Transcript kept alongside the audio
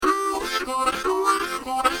Welcome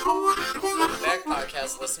back,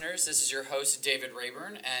 podcast listeners. This is your host, David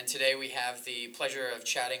Rayburn, and today we have the pleasure of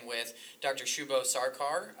chatting with Dr. Shubho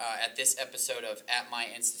Sarkar at this episode of At My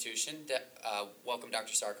Institution. Welcome,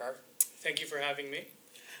 Dr. Sarkar. Thank you for having me.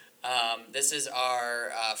 This is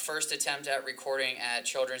our first attempt at recording at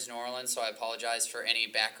Children's New Orleans, so I apologize for any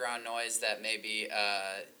background noise that may be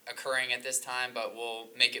occurring at this time, but we'll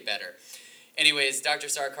make it better. Anyways, Dr.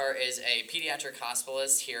 Sarkar is a pediatric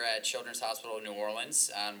hospitalist here at Children's Hospital of New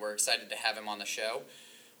Orleans, and we're excited to have him on the show.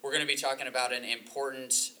 We're going to be talking about an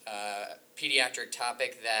important pediatric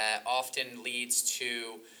topic that often leads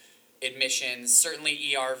to admissions,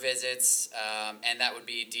 certainly ER visits, and that would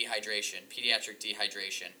be dehydration, pediatric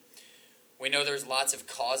dehydration. We know there's lots of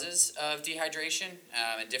causes of dehydration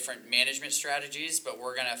and different management strategies, but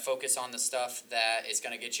we're going to focus on the stuff that is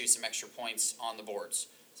going to get you some extra points on the boards.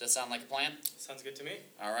 Does that sound like a plan? Sounds good to me.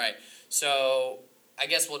 All right. So I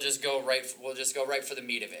guess we'll just go right for the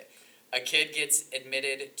meat of it. A kid gets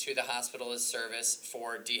admitted to the hospitalist service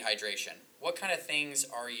for dehydration. What kind of things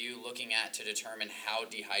are you looking at to determine how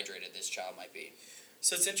dehydrated this child might be?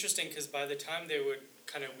 So it's interesting because by the time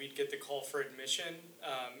we'd get the call for admission,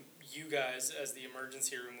 you guys as the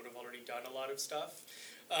emergency room would have already done a lot of stuff.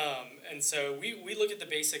 And so we look at the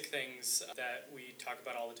basic things that we talk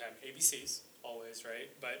about all the time, ABCs. Always, right?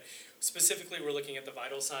 But specifically, we're looking at the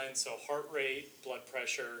vital signs, so heart rate, blood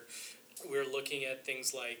pressure. We're looking at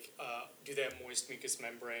things like, do they have moist mucous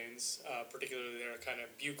membranes, particularly their kind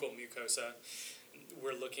of buccal mucosa.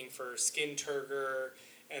 We're looking for skin turgor,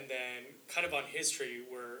 and then kind of on history,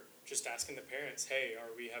 we're just asking the parents, hey,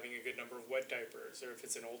 are we having a good number of wet diapers? Or if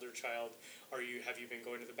it's an older child, have you been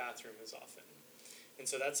going to the bathroom as often? And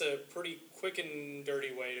so that's a pretty quick and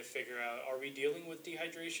dirty way to figure out, are we dealing with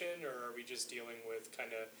dehydration or are we just dealing with kind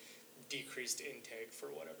of decreased intake for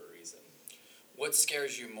whatever reason? What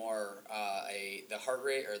scares you more, the heart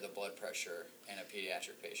rate or the blood pressure in a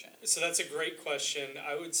pediatric patient? So that's a great question.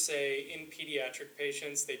 I would say in pediatric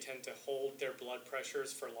patients, they tend to hold their blood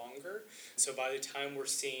pressures for longer. So by the time we're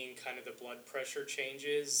seeing kind of the blood pressure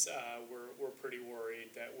changes, we're pretty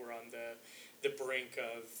worried that we're on the brink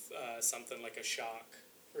of something like a shock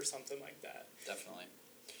or something like that. Definitely.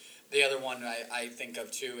 The other one I think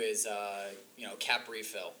of too is cap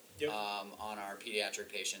refill. Yep. On our pediatric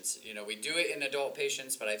patients. We do it in adult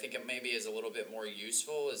patients, but I think it maybe is a little bit more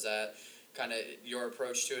useful. Is that kind of your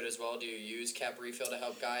approach to it as well? Do you use cap refill to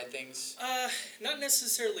help guide things? Not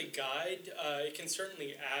necessarily guide. It can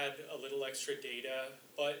certainly add a little extra data,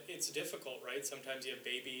 but it's difficult, right? Sometimes you have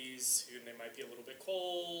babies who they might be a little bit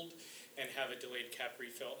cold and have a delayed cap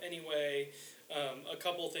refill anyway. A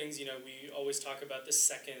couple things, we always talk about the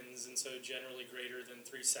seconds, and so generally greater than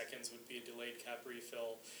 3 seconds would be a delayed cap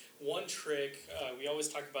refill. One trick, we always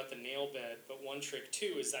talk about the nail bed, but one trick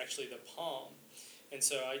too is actually the palm. And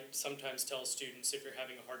so I sometimes tell students, if you're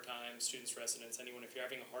having a hard time, students, residents, anyone, if you're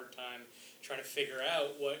having a hard time trying to figure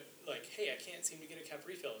out hey, I can't seem to get a cap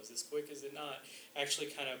refill, is this quick, is it not? Actually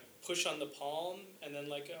kind of push on the palm and then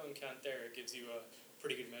let go and count there. It gives you a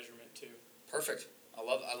pretty good measurement too. Perfect. I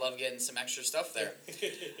love getting some extra stuff there.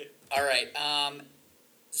 All right.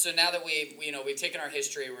 So now that we've taken our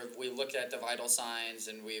history, we looked at the vital signs,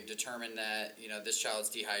 and we've determined that this child's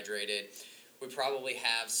dehydrated. We probably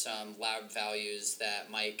have some lab values that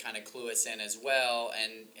might kind of clue us in as well,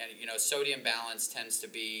 and sodium balance tends to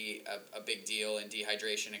be a big deal in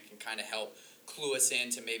dehydration. It can kind of help clue us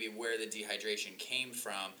into maybe where the dehydration came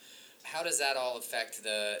from. How does that all affect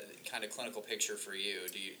the kind of clinical picture for you?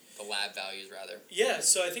 The lab values, rather? Yeah,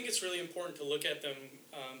 so I think it's really important to look at them,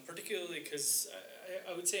 particularly because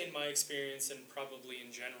I would say in my experience and probably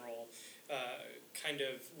in general,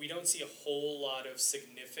 we don't see a whole lot of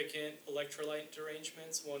significant electrolyte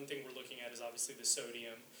derangements. One thing we're looking at is obviously the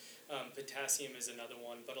sodium. Potassium is another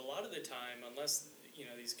one, but a lot of the time, unless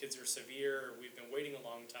these kids are severe or we've been waiting a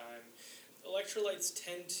long time, electrolytes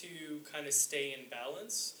tend to kind of stay in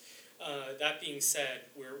balance. That being said,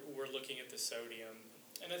 we're looking at the sodium.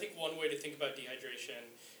 And I think one way to think about dehydration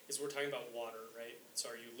is we're talking about water, right? So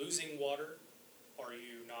are you losing water? Are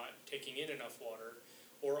you not taking in enough water?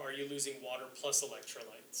 Or are you losing water plus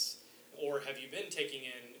electrolytes? Or have you been taking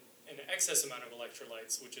in an excess amount of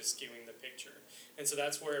electrolytes, which is skewing the picture? And so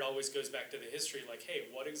that's where it always goes back to the history, like, hey,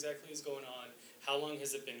 what exactly is going on? How long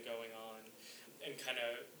has it been going on? And kind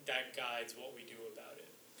of that guides what we do about it.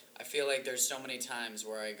 I feel like there's so many times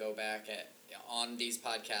where I go back on these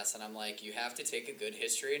podcasts and I'm like, you have to take a good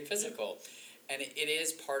history and physical. And it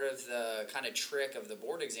is part of the kind of trick of the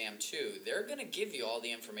board exam too. They're going to give you all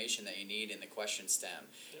the information that you need in the question stem.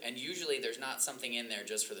 Yep. And usually there's not something in there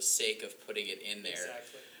just for the sake of putting it in there.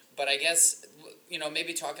 Exactly. But I guess,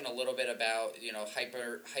 maybe talking a little bit about,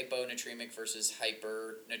 hyponatremic versus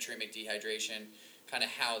hypernatremic dehydration, kind of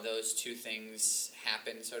how those two things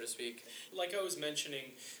happen, so to speak. Like I was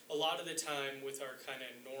mentioning, a lot of the time with our kind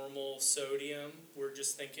of normal sodium, we're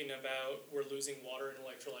just thinking about we're losing water and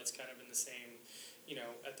electrolytes kind of in the same,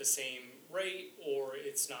 at the same rate, or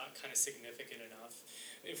it's not kind of significant enough.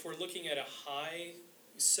 If we're looking at a high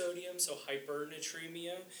sodium, so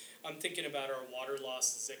hypernatremia, I'm thinking about our water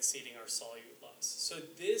loss is exceeding our solute loss. So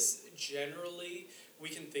this generally we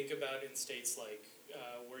can think about in states like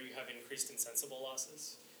where you have increased insensible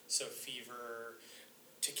losses, so fever,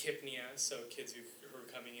 tachypnea, so kids who are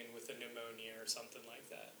coming in with a pneumonia or something like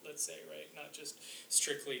that, let's say, right? Not just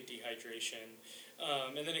strictly dehydration.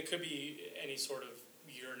 And then it could be any sort of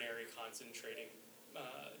urinary concentrating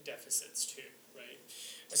deficits too, right?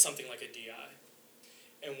 Or something like a DI.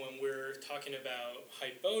 And when we're talking about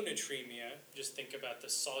hyponatremia, just think about the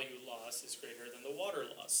solute loss is greater than the water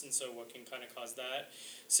loss. And so what can kind of cause that?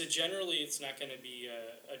 So generally it's not going to be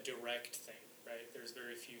a direct thing, right? There's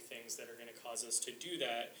very few things that are going to cause us to do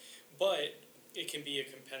that. But it can be a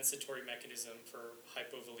compensatory mechanism for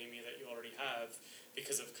hypovolemia that you already have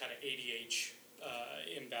because of kind of ADH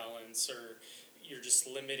imbalance, or you're just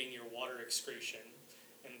limiting your water excretion,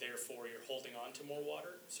 and therefore you're holding on to more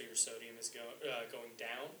water, so your sodium is going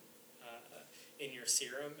down in your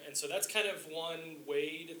serum. And so that's kind of one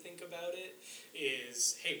way to think about it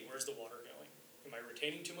is, hey, where's the water going? Am I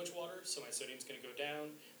retaining too much water, so my sodium's going to go down,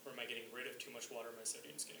 or am I getting rid of too much water, my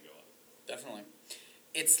sodium's going to go up? Definitely.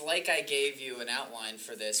 It's like I gave you an outline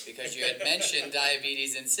for this because you had mentioned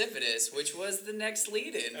diabetes insipidus, which was the next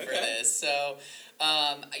lead-in for this. So,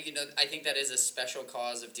 I think that is a special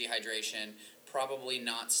cause of dehydration. Probably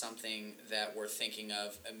not something that we're thinking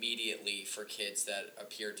of immediately for kids that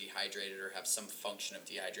appear dehydrated or have some function of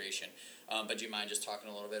dehydration. But do you mind just talking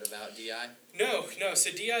a little bit about DI? No. So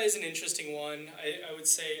DI is an interesting one. I would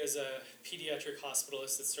say as a pediatric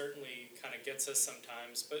hospitalist, it certainly kind of gets us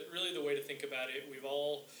sometimes. But really the way to think about it, we've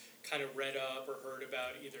all kind of read up or heard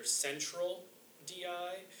about either central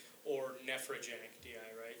DI or nephrogenic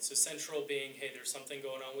DI, right? So central being, hey, there's something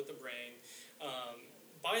going on with the brain.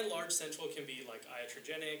 By and large, central can be like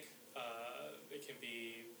iatrogenic, it can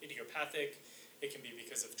be idiopathic, it can be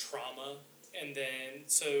because of trauma, and then,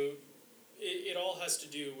 so it all has to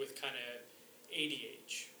do with kind of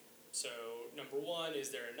ADH. So number one,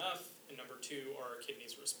 is there enough? And number two, are our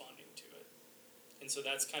kidneys responding to it? And so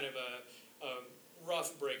that's kind of a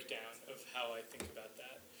rough breakdown of how I think about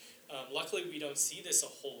that. Luckily, we don't see this a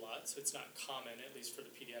whole lot, so it's not common, at least for the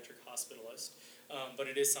pediatric hospitalist, but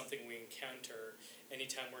it is something we encounter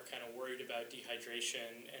anytime we're kind of worried about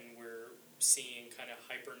dehydration and we're seeing kind of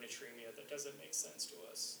hypernatremia that doesn't make sense to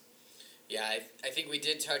us. Yeah, I think we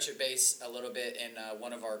did touch a base a little bit in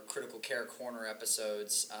one of our Critical Care Corner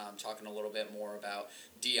episodes, talking a little bit more about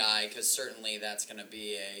DI, because certainly that's going to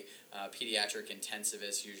be a pediatric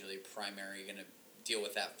intensivist, usually primary, going to deal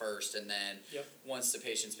with that first, and then once the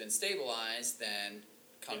patient's been stabilized, then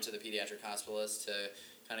come to the pediatric hospitalist to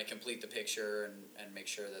kind of complete the picture and make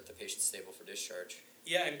sure that the patient's stable for discharge.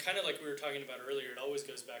 Yeah, and kind of like we were talking about earlier, it always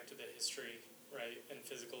goes back to the history, right, and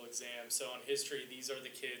physical exam. So on history, these are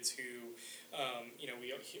the kids who,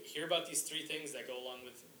 we hear about these three things that go along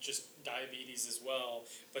with just diabetes as well,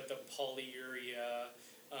 but the polyuria,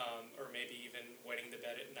 or maybe even wetting the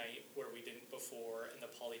bed at night where we didn't before, and the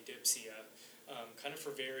polydipsia, kind of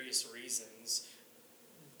for various reasons.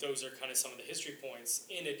 Those are kind of some of the history points,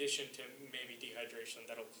 in addition to maybe dehydration,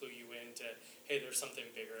 that'll clue you into, hey, there's something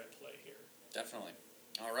bigger at play here. Definitely.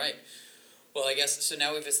 All right. Well, I guess, so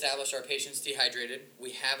now we've established our patient's dehydrated.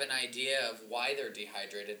 We have an idea of why they're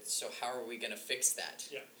dehydrated, so how are we going to fix that?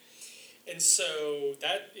 Yeah. And so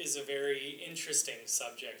that is a very interesting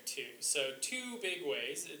subject too. So two big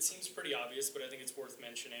ways. It seems pretty obvious, but I think it's worth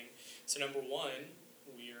mentioning. So number one,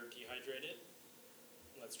 we are dehydrated.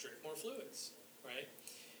 Let's drink more fluids, right?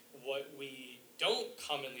 What we don't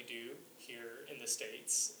commonly do here in the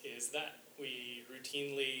States is that. We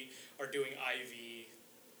routinely are doing IV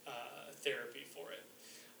therapy for it.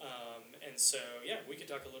 And so, we could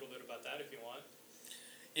talk a little bit about that if you want.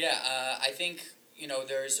 Yeah, I think,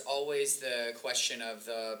 there's always the question of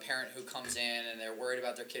the parent who comes in and they're worried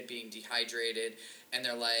about their kid being dehydrated, and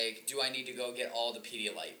they're like, do I need to go get all the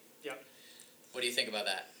Pedialyte? Yeah. What do you think about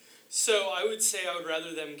that? So I would say I would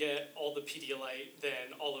rather them get all the Pedialyte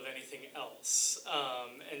than all of anything else.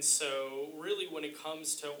 And so really when it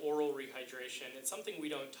comes to oral rehydration, it's something we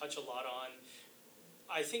don't touch a lot on.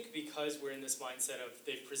 I think because we're in this mindset of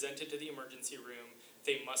they've presented to the emergency room,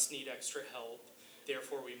 they must need extra help,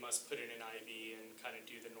 therefore we must put in an IV and kind of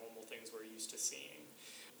do the normal things we're used to seeing.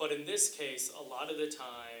 But in this case, a lot of the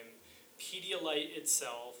time, Pedialyte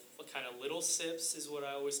itself, kind of little sips is what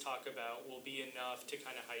I always talk about, will be enough to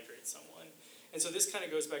kind of hydrate someone. And so this kind of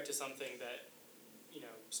goes back to something that,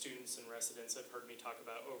 students and residents have heard me talk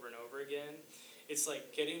about over and over again. It's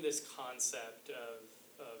like getting this concept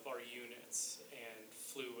of our units and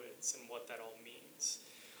fluids and what that all means.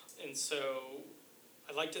 And so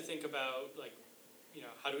I like to think about, like,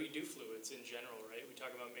 how do we do fluids in general, right? We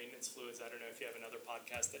talk about maintenance fluids. I don't know if you have another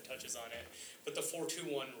podcast that touches on it, but the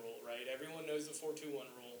 4-2-1 rule, right? Everyone knows the 4-2-1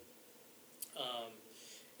 rule.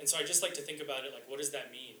 And so I just like to think about it like, what does that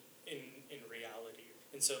mean in reality?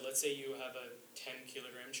 And so let's say you have a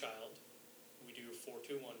 10-kilogram child. We do a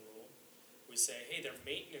 4-2-1 rule. We say, hey, their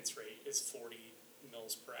maintenance rate is 40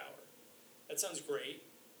 mils per hour. That sounds great,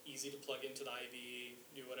 easy to plug into the IV,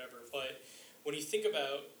 do whatever. But when you think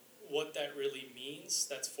about what that really means,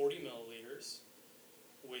 that's 40 milliliters,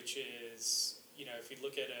 which is, if you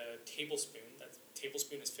look at a tablespoon, that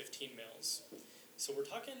tablespoon is 15 mils. So we're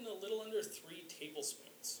talking a little under 3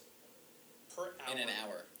 tablespoons per hour. In an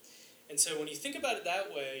hour. And so when you think about it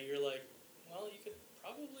that way, you're like, well, you could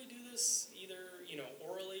probably do this either,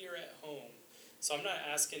 orally or at home. So I'm not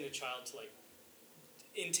asking a child to,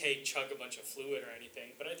 chug a bunch of fluid or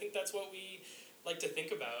anything, but I think that's what we like to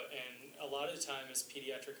think about. And a lot of the time as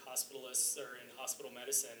pediatric hospitalists or in hospital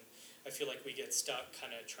medicine, I feel like we get stuck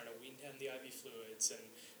kind of trying to wean down the IV fluids, and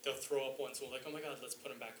they'll throw up once and we're like, oh my God, let's put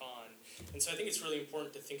them back on. And so I think it's really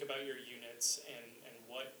important to think about your units and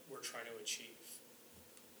what we're trying to achieve.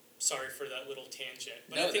 Sorry for that little tangent.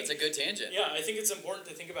 But That's a good tangent. Yeah, I think it's important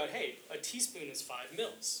to think about, hey, a teaspoon is 5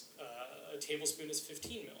 mils. A tablespoon is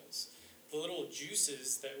 15 mils. The little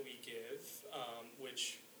juices that we give,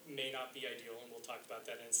 which may not be ideal, and we'll talk about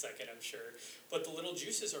that in a second, I'm sure, but the little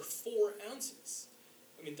juices are 4 ounces.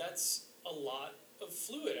 I mean, that's a lot of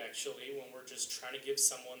fluid, actually, when we're just trying to give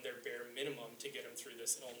someone their bare minimum to get them through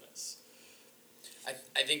this illness.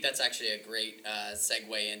 I think that's actually a great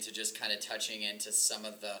segue into just kind of touching into some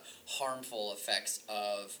of the harmful effects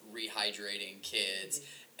of rehydrating kids. Mm-hmm.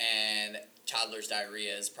 And toddler's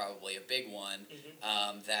diarrhea is probably a big one.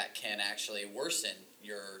 Mm-hmm. That can actually worsen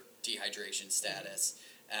your dehydration status.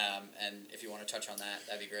 Mm-hmm. And if you want to touch on that,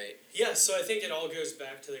 that'd be great. Yeah, so I think it all goes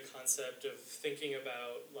back to the concept of thinking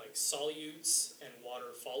about solutes and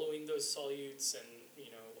water following those solutes and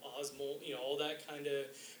osmol, all that kind of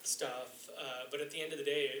stuff. But at the end of the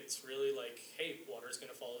day, it's really like, hey, water's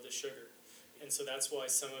going to follow the sugar. And so that's why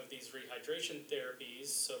some of these rehydration therapies,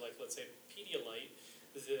 so let's say Pedialyte,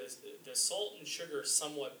 the salt and sugar are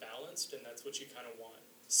somewhat balanced, and that's what you kind of want.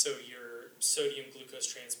 So your sodium glucose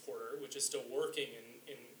transporter, which is still working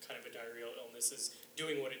in kind of a diarrheal illness, is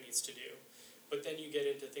doing what it needs to do. But then you get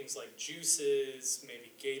into things like juices,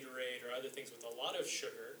 maybe Gatorade or other things with a lot of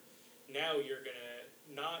sugar. Now you're going to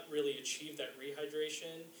not really achieve that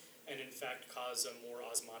rehydration and in fact cause a more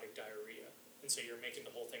osmotic diarrhea. And so you're making the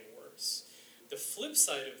whole thing worse. The flip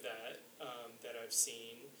side of that that I've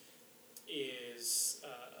seen is,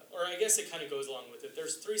 or I guess it kind of goes along with it,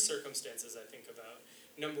 there's 3 circumstances I think about.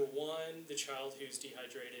 Number 1, the child who's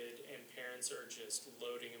dehydrated and parents are just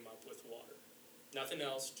loading him up with water. Nothing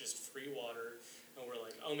else, just free water. And we're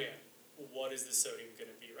like, oh man, what is the sodium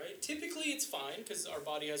going to be, right? Typically it's fine because our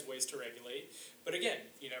body has ways to regulate. But again,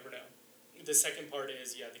 you never know. The second part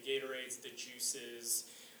is, the Gatorades, the juices.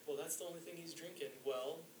 Well, that's the only thing he's drinking.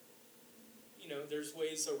 Well, there's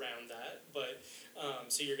ways around that. But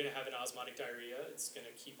so you're going to have an osmotic diarrhea. It's going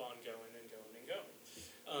to keep on going and going and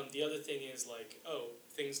going. The other thing is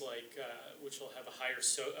things like which will have a higher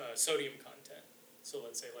sodium content. So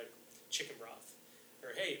let's say chicken broth.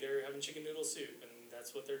 Or hey, they're having chicken noodle soup and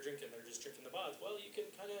that's what they're drinking. They're just drinking the broth. Well, you can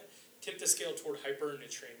kind of tip the scale toward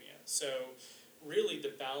hypernatremia. So really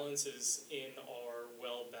the balance is in our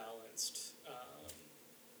well-balanced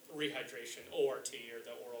rehydration, ORT, or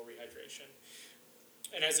the oral rehydration.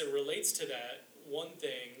 And as it relates to that, one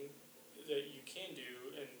thing that you can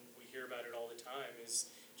do, and we hear about it all the time,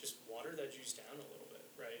 is just water that juice down a little bit,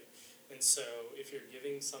 right? And so if you're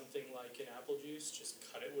giving something like an apple juice, just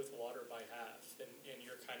cut it with water by half, and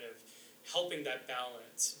you're kind of helping that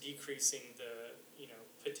balance, decreasing the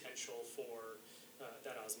potential for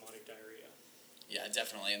that osmotic diarrhea. Yeah,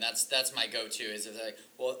 definitely, and that's my go-to is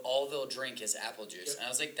well, all they'll drink is apple juice, and I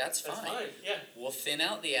was like, that's fine. Yeah. We'll thin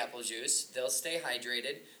out the apple juice. They'll stay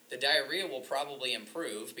hydrated. The diarrhea will probably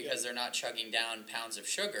improve because they're not chugging down pounds of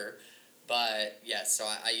sugar. But yes, so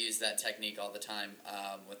I use that technique all the time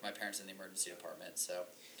with my parents in the emergency department. So.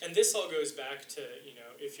 And this all goes back to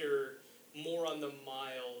if you're more on the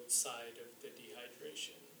mild side of the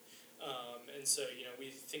dehydration. And so, we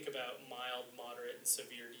think about mild, moderate, and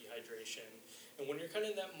severe dehydration. And when you're kind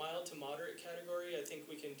of in that mild to moderate category, I think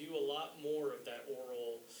we can do a lot more of that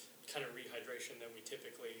oral kind of rehydration than we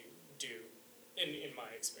typically do, in my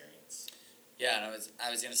experience. Yeah, and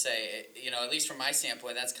I was gonna say, at least from my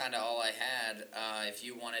standpoint, that's kind of all I had. If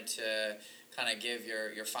you wanted to kind of give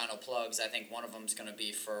your final plugs, I think one of them's gonna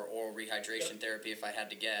be for oral rehydration therapy, if I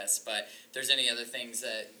had to guess. But if there's any other things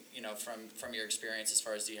that from your experience as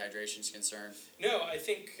far as dehydration is concerned. No, I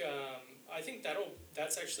think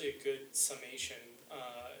that's actually a good summation.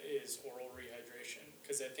 Is oral rehydration,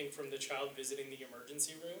 because I think from the child visiting the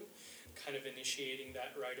emergency room, kind of initiating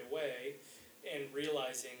that right away, and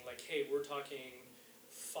realizing like, hey, we're talking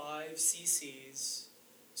 5 cc's,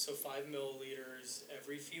 so 5 milliliters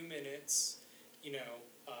every few minutes.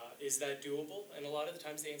 Is that doable? And a lot of the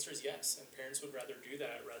times the answer is yes, and parents would rather do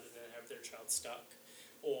that rather than have their child stuck.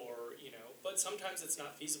 Or, but sometimes it's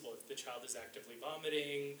not feasible. If the child is actively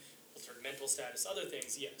vomiting, altered mental status, other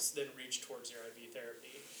things, yes, then reach towards your IV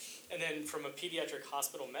therapy. And then from a pediatric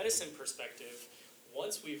hospital medicine perspective,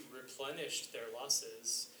 once we've replenished their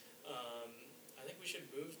losses, I think we should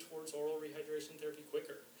move towards oral rehydration therapy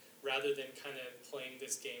quicker, rather than kind of playing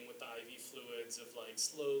this game with the IV fluids of like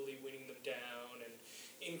slowly winning them down and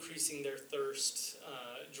increasing their thirst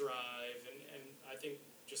drive. And I think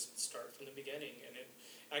just start from the beginning, and it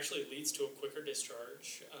actually leads to a quicker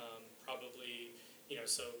discharge, probably,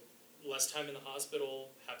 so less time in the hospital,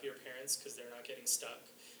 happier parents because they're not getting stuck,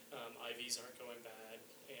 IVs aren't going bad,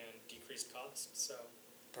 and decreased cost. So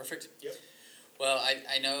Perfect. Yep. Well,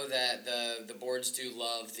 I know that the boards do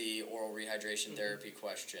love the oral rehydration therapy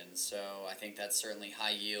questions, so I think that's certainly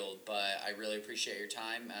high yield, but I really appreciate your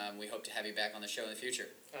time. We hope to have you back on the show in the future.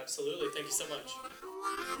 Absolutely. Thank you so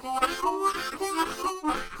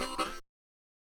much.